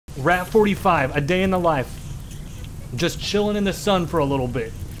Rat 45, a day in the life. Just chilling in the sun for a little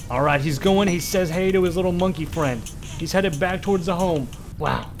bit. All right, he's going, he says hey to his little monkey friend. He's headed back towards the home.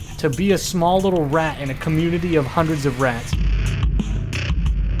 Wow, to be a small little rat in a community of hundreds of rats.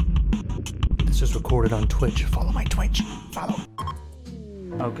 This is recorded on Twitch. Follow my Twitch, follow.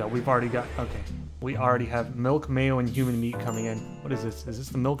 Okay, we've already got, okay. We already have milk, mayo, and human meat coming in. What is this? Is this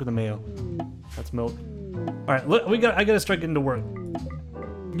the milk or the mayo? That's milk. All right, look, I gotta start getting to work.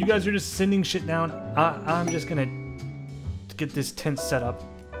 You guys are just sending shit down. I'm just gonna get this tent set up.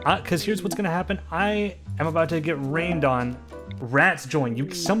 Cause here's what's gonna happen. I am about to get rained on. Rats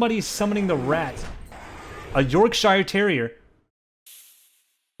join. Somebody's summoning the rats. A Yorkshire Terrier.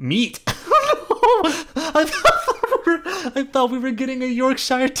 Meat. I thought we were getting a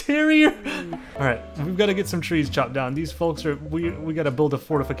Yorkshire Terrier. All right, we've got to get some trees chopped down. These folks are, we got to build a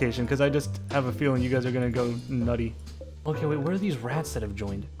fortification because I just have a feeling you guys are gonna go nutty. Okay, wait, where are these rats that have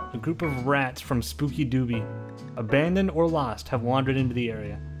joined? A group of rats from Spooky Doobie, abandoned or lost, have wandered into the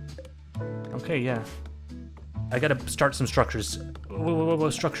area. Okay, yeah. I gotta start some structures. Whoa,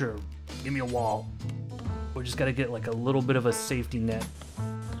 structure. Give me a wall. We just gotta get like a little bit of a safety net.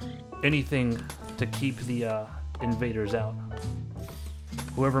 Anything to keep the invaders out.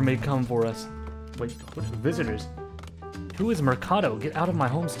 Whoever may come for us. Wait, what, visitors? Who is Mercado? Get out of my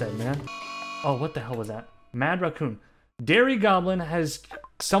homestead, man. Oh, what the hell was that? Mad Raccoon. Dairy Goblin has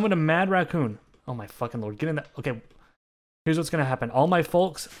summoned a Mad Raccoon. Oh my fucking lord. Get in the... Okay. Here's what's gonna happen. All my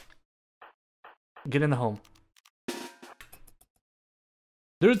folks... Get in the home.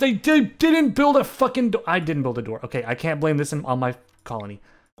 They didn't build a fucking door. I didn't build a door. Okay, I can't blame this on my colony.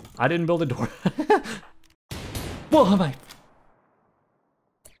 I didn't build a door. Whoa, am I...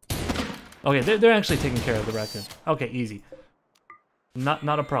 Okay, they're actually taking care of the raccoon. Okay, easy. Not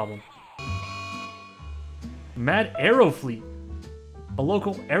a problem. Mad Arrow Fleet. A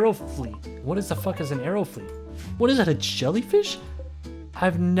local arrow fleet. What is the fuck is an arrow fleet? What is that, a jellyfish?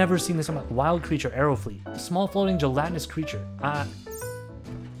 I've never seen this on my... Wild creature, arrow fleet. A small floating gelatinous creature.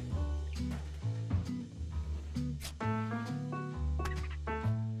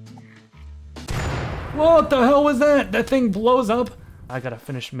 What the hell was that? That thing blows up. I gotta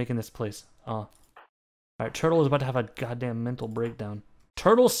finish making this place. Alright, Turtle is about to have a goddamn mental breakdown.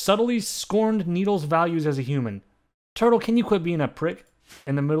 Turtle subtly scorned Needle's values as a human. Turtle, can you quit being a prick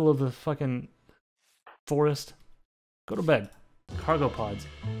in the middle of the fucking forest? Go to bed. Cargo pods.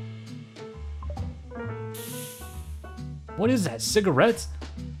 What is that? Cigarettes?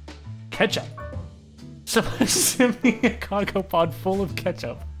 Ketchup. Somebody sent me a cargo pod full of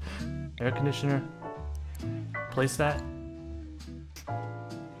ketchup. Air conditioner. Place that.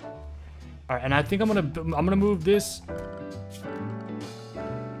 Alright, and I think I'm gonna move this.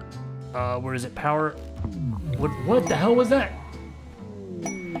 Where is it? Power. What the hell was that?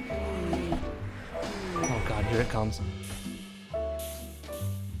 Oh god, here it comes.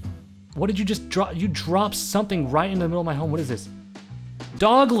 What did you just drop? You dropped something right in the middle of my home. What is this?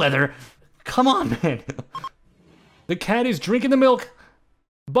 Dog leather? Come on, man. The cat is drinking the milk.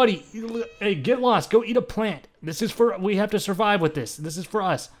 Buddy, hey, get lost. Go eat a plant. This is for, we have to survive with this. This is for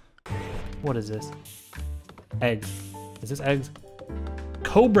us. What is this? Eggs. Is this eggs?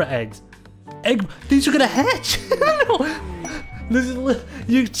 Cobra eggs. These are gonna hatch. This is,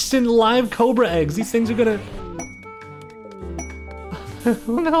 you send live cobra eggs. These things are gonna...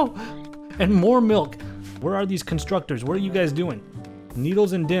 Oh no. And more milk. Where are these constructors? What are you guys doing?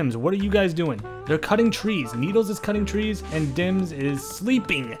 Needles and Dims, what are you guys doing? They're cutting trees. Needles is cutting trees and Dims is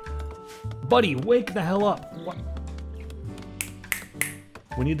sleeping. Buddy, wake the hell up. What?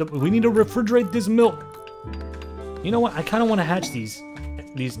 We need to refrigerate this milk. You know what? I kind of want to hatch these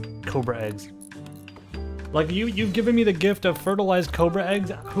cobra eggs. Like you've given me the gift of fertilized cobra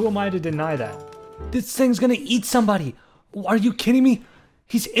eggs. Who am I to deny that? This thing's gonna eat somebody. Are you kidding me?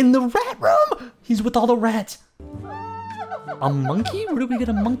 He's in the rat room. He's with all the rats. A monkey? Where did we get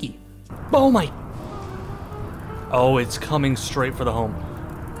a monkey? Oh my. Oh, it's coming straight for the home.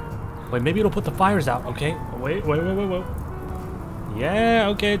 Wait, maybe it'll put the fires out. Okay. Wait. Yeah,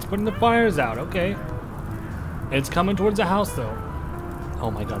 okay, it's putting the fires out. Okay. It's coming towards the house though.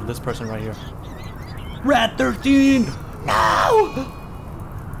 Oh my god, this person right here. Rat 13! No!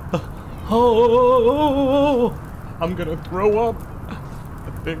 Oh, I'm gonna throw up.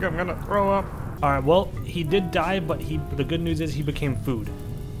 I think I'm gonna throw up. Alright, well, he did die, but the good news is he became food.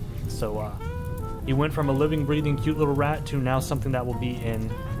 So, he went from a living, breathing, cute little rat to now something that will be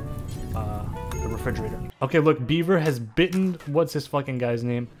in the refrigerator. Okay, look, Beaver has bitten, what's this fucking guy's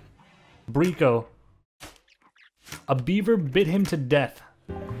name? Brico. A beaver bit him to death.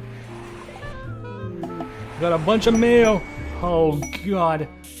 Got a bunch of mayo. Oh, God.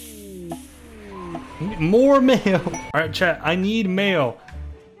 More mayo. All right, chat, I need mayo.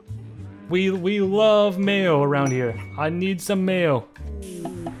 We love mayo around here. I need some mayo.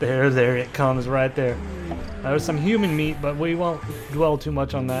 There it comes right there. There's some human meat, but we won't dwell too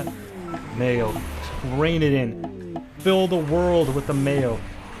much on that. Mayo. Rain it in. Fill the world with the mayo.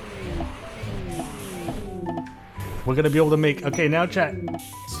 We're gonna be able to make... Okay, now chat.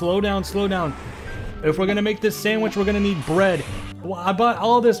 Slow down, slow down. If we're gonna make this sandwich, we're gonna need bread. Well, I bought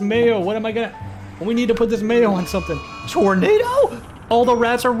all this mayo. What am I gonna... We need to put this mayo on something. Tornado? All the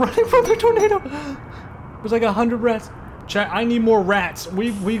rats are running from the tornado. There's like 100 rats. Chat, I need more rats.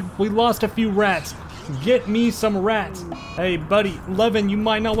 We lost a few rats. Get me some rats. Hey, buddy, Levin, you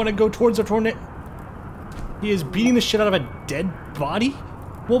might not want to go towards the tornado. He is beating the shit out of a dead body?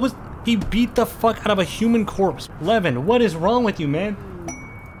 What was... He beat the fuck out of a human corpse. Levin, what is wrong with you, man?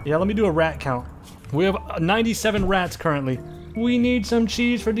 Yeah, let me do a rat count. We have 97 rats currently. We need some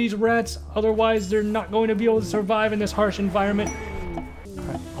cheese for these rats, otherwise they're not going to be able to survive in this harsh environment.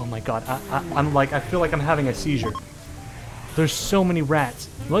 Right. Oh my god, I feel like I'm having a seizure. There's so many rats.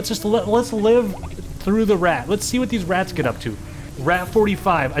 Let's live through the rat. Let's see what these rats get up to. Rat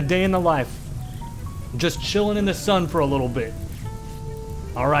 45, a day in the life. Just chilling in the sun for a little bit.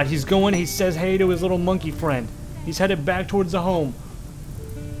 All right, he's going. He says hey to his little monkey friend. He's headed back towards the home.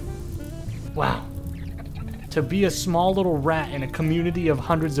 Wow. To be a small little rat in a community of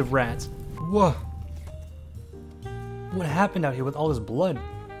hundreds of rats. Whoa. What happened out here with all this blood?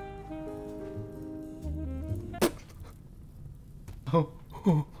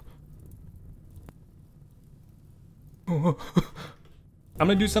 I'm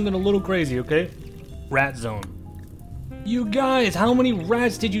gonna do something a little crazy, okay? Rat zone. You guys, how many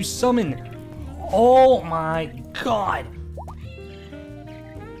rats did you summon? Oh my god.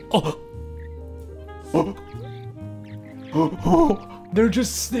 Oh. They're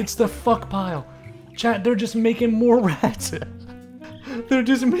just, it's the fuck pile. Chat, they're just making more rats. They're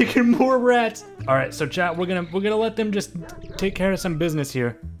just making more rats. All right, so chat, we're gonna let them just take care of some business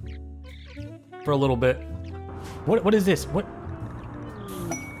here for a little bit. What is this? What?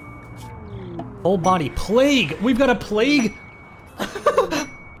 Whole body plague. We've got a plague.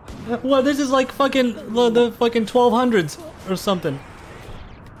 Well, this is like fucking the fucking 1200s or something.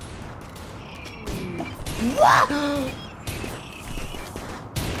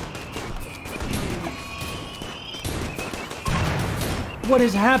 What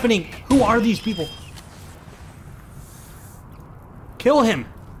is happening? Who are these people? Kill him!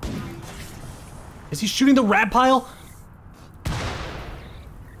 Is he shooting the rat pile?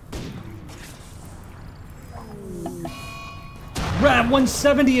 Rat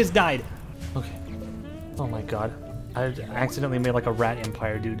 170 has died! Okay. Oh my god. I accidentally made like a rat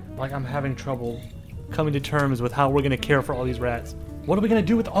empire, dude. Like, I'm having trouble coming to terms with how we're gonna care for all these rats. What are we gonna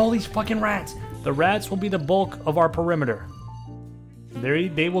do with all these fucking rats? The rats will be the bulk of our perimeter.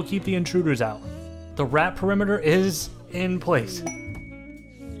 They will keep the intruders out. The rat perimeter is in place.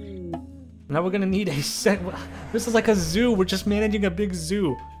 Now we're gonna need a set. This is like a zoo. We're just managing a big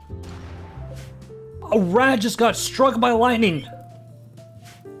zoo. A rat just got struck by lightning.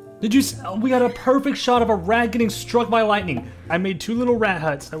 Did you? We got a perfect shot of a rat getting struck by lightning. I made 2 little rat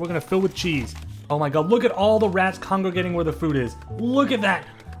huts that we're gonna fill with cheese. Oh my god! Look at all the rats congregating where the food is. Look at that.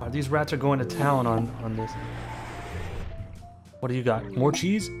 Oh, these rats are going to town on this. What do you got? More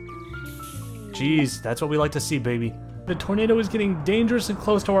cheese? Cheese, that's what we like to see, baby. The tornado is getting dangerously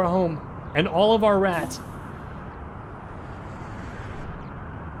close to our home, and all of our rats.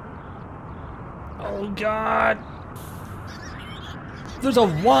 Oh god! There's a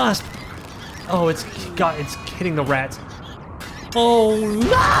wasp! Oh, it's hitting the rats. Oh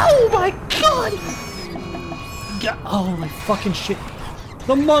no! My god! Oh my fucking shit!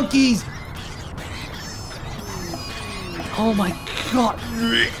 The monkeys! Oh my god!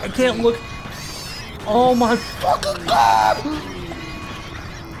 I can't look. Oh my fucking god!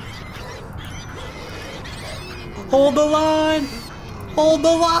 Hold the line! Hold the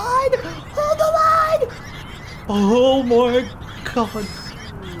line! Hold the line! Oh my god!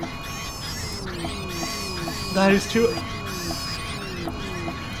 That is too...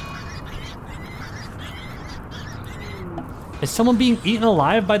 Is someone being eaten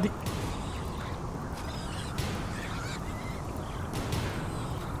alive by the...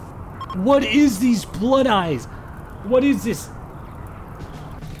 What is these blood eyes? What is this?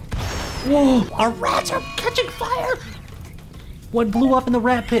 Whoa, our rats are catching fire! What blew up in the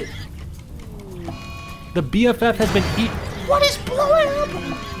rat pit? The BFF has been eaten. What is blowing up?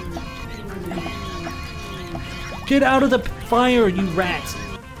 Get out of the fire, you rats!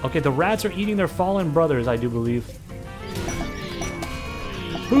 Okay, the rats are eating their fallen brothers, I do believe.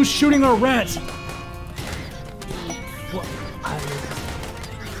 Who's shooting our rats? What?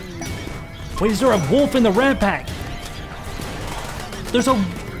 Wait, is there a wolf in the rat pack? There's a...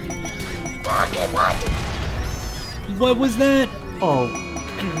 Fucking what? What was that? Oh,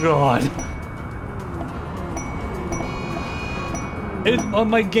 God. Oh,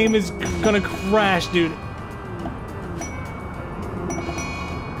 my game is gonna crash, dude.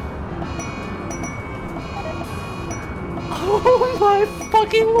 Oh my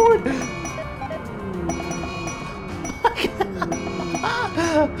fucking lord!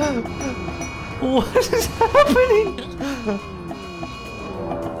 What is happening?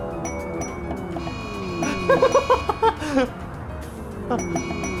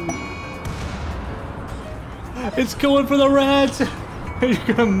 It's going for the rats! You're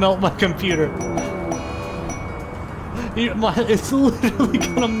gonna melt my computer. It's literally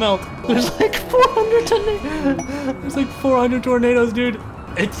gonna melt. There's like 400 tornadoes. There's like 400 tornadoes, dude.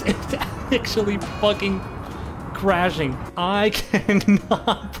 It's actually fucking crashing. I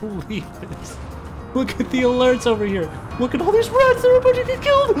cannot believe this. Look at the alerts over here. Look at all these rats that are about to get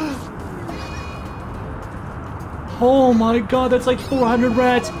killed. Oh my god, that's like 400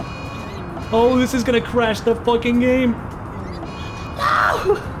 rats. Oh, this is gonna crash the fucking game.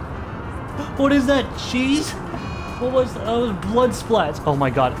 No! What is that? Cheese? What was that? Oh, it was blood splats. Oh my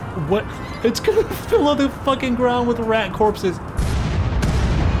god. What? It's gonna fill up the fucking ground with rat corpses.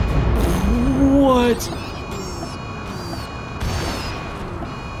 What?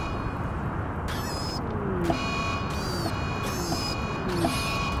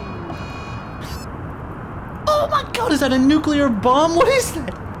 Oh my god, is that a nuclear bomb? What is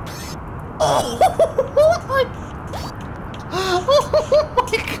that? Oh my... Oh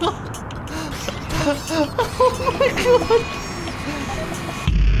my god. Oh my god.